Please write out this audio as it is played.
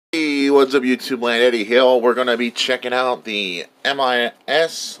Hey, what's up YouTube land? Eddie Hill. We're going to be checking out the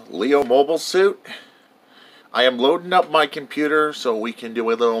MIS Leo mobile suit. I am loading up my computer so we can do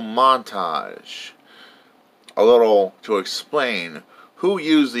a little montage. A little to explain who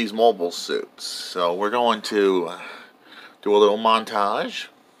used these mobile suits. So we're going to do a little montage,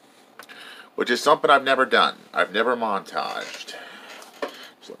 which is something I've never done. I've never montaged.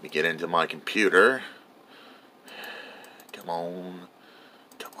 So let me get into my computer. Come on.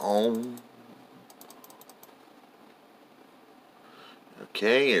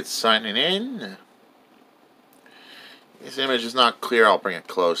 Okay, it's signing in. This image is not clear. I'll bring it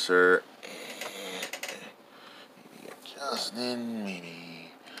closer. Maybe adjusting.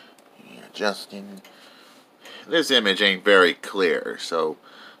 Maybe adjusting. This image ain't very clear, so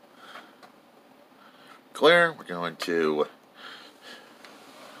clear. We're going to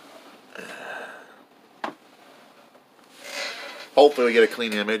hopefully we get a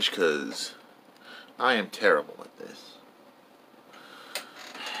clean image, because I am terrible at this.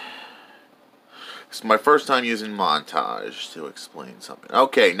 It's my first time using montage to explain something.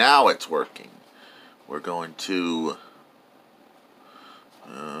 Okay, now it's working. We're going to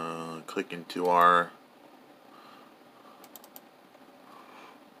click into our...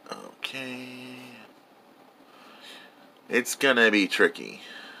 Okay. It's gonna be tricky.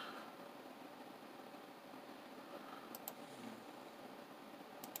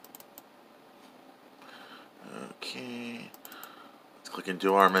 Okay, let's click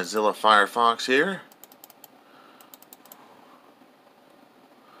into our Mozilla Firefox here.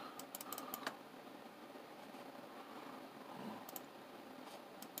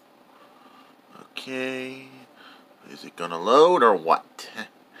 Okay, is it gonna load or what?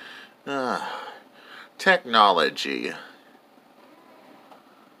 Technology.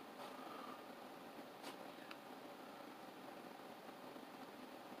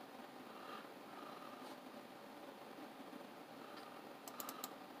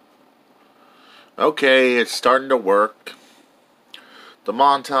 Okay, it's starting to work. The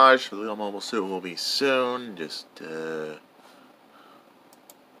montage for the little mobile suit will be soon. Just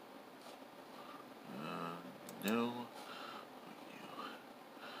no.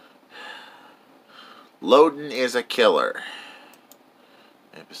 Loading is a killer.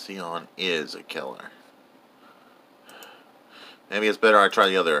 Epsilon is a killer. Maybe it's better I try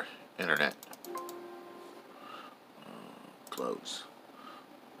the other internet. Close.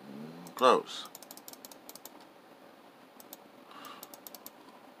 Close.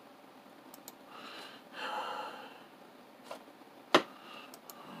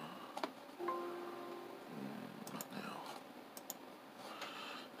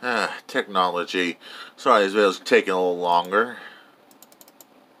 Technology. Sorry, this video's taking a little longer.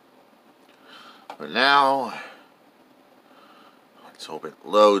 But now, let's hope it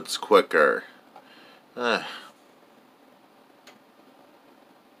loads quicker. I'm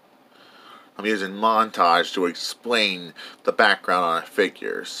using montage to explain the background on a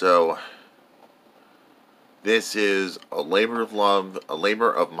figure. So, this is a labor of love, a labor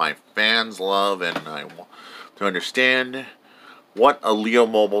of my fans' love, and I want to understand what a Leo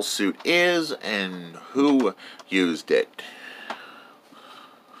mobile suit is and who used it.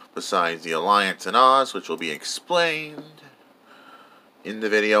 Besides the Alliance and Oz, which will be explained in the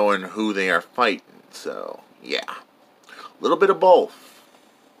video, and who they are fighting. So, yeah. A little bit of both.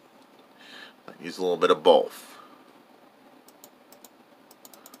 I use a little bit of both.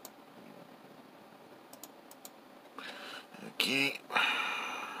 Okay.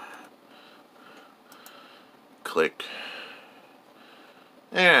 Click.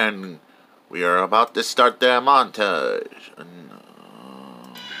 And we are about to start the montage.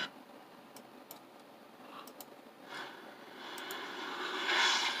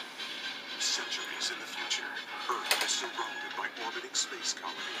 Centuries in the future, Earth is surrounded by orbiting space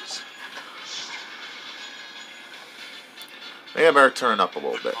colonies. Maybe I better turn up a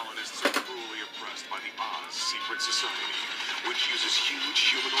little bit. The colonists are cruelly oppressed by the Oz secret society, which uses huge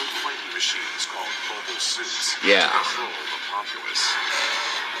humanoid fighting machines called mobile suits to control the populace.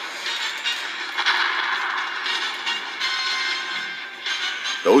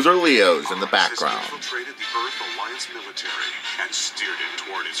 Those are Leos in the background. Has infiltrated the Earth Alliance military and steered it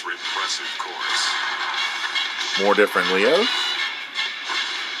toward its repressive course. More different Leos?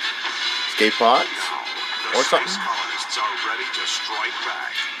 Escape pods? Or something? Space colonists are ready to strike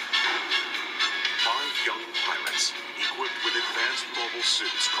back. 5 young pilots, equipped with advanced mobile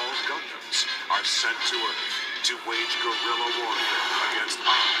suits called Gundams, are sent to Earth to wage guerrilla warfare against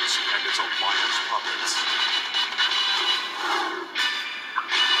Oz and its Alliance puppets.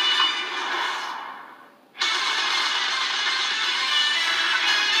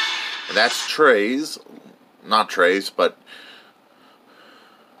 And that's trays. Not trays, but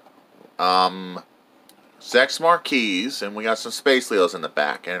Sex marquees, and we got some Space Leos in the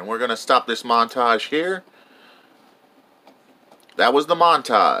back. And we're going to stop this montage here. That was the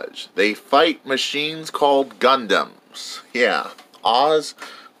montage. They fight machines called Gundams. Yeah, Oz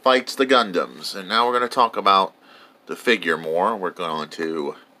fights the Gundams. And now we're going to talk about the figure more. We're going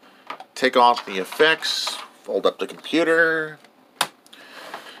to take off the effects, fold up the computer.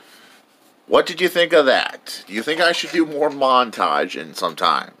 What did you think of that? Do you think I should do more montage in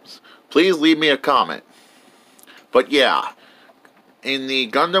sometimes? Please leave me a comment. But yeah, in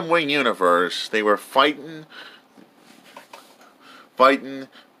the Gundam Wing universe, they were fighting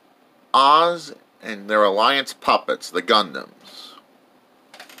Oz and their alliance puppets, the Gundams.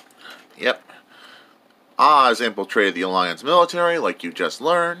 Yep. Oz infiltrated the alliance military, like you just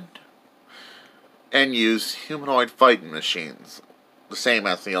learned, and used humanoid fighting machines, the same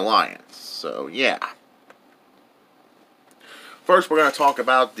as the alliance. So yeah. First, we're going to talk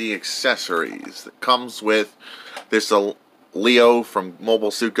about the accessories that comes with this Leo from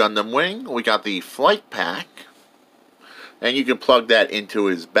Mobile Suit Gundam Wing. We got the flight pack, and you can plug that into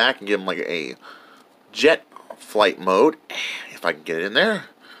his back and give him like a jet flight mode, if I can get it in there.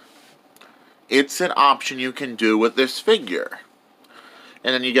 It's an option you can do with this figure.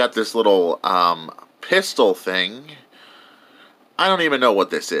 And then you got this little pistol thing. I don't even know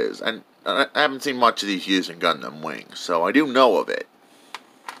what this is, and I haven't seen much of these used in Gundam Wing, so I do know of it.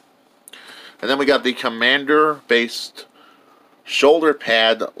 And then we got the commander-based shoulder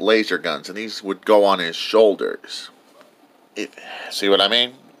pad laser guns, and these would go on his shoulders. See what I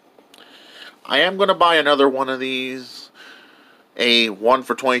mean? I am going to buy another one of these, a one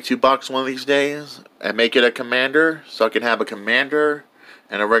for $22 one of these days, and make it a commander, so I can have a commander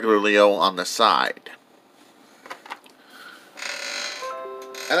and a regular Leo on the side.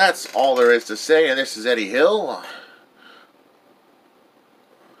 And that's all there is to say, and this is Eddie Hill.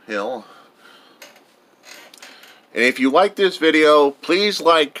 And if you like this video, please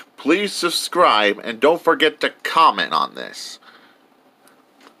like, please subscribe, and don't forget to comment on this.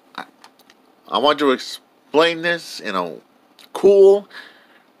 I want to explain this in a cool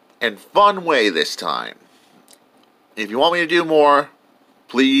and fun way this time. If you want me to do more,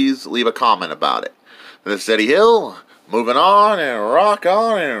 please leave a comment about it. This is Eddie Hill. Moving on and rock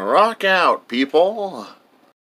out, people.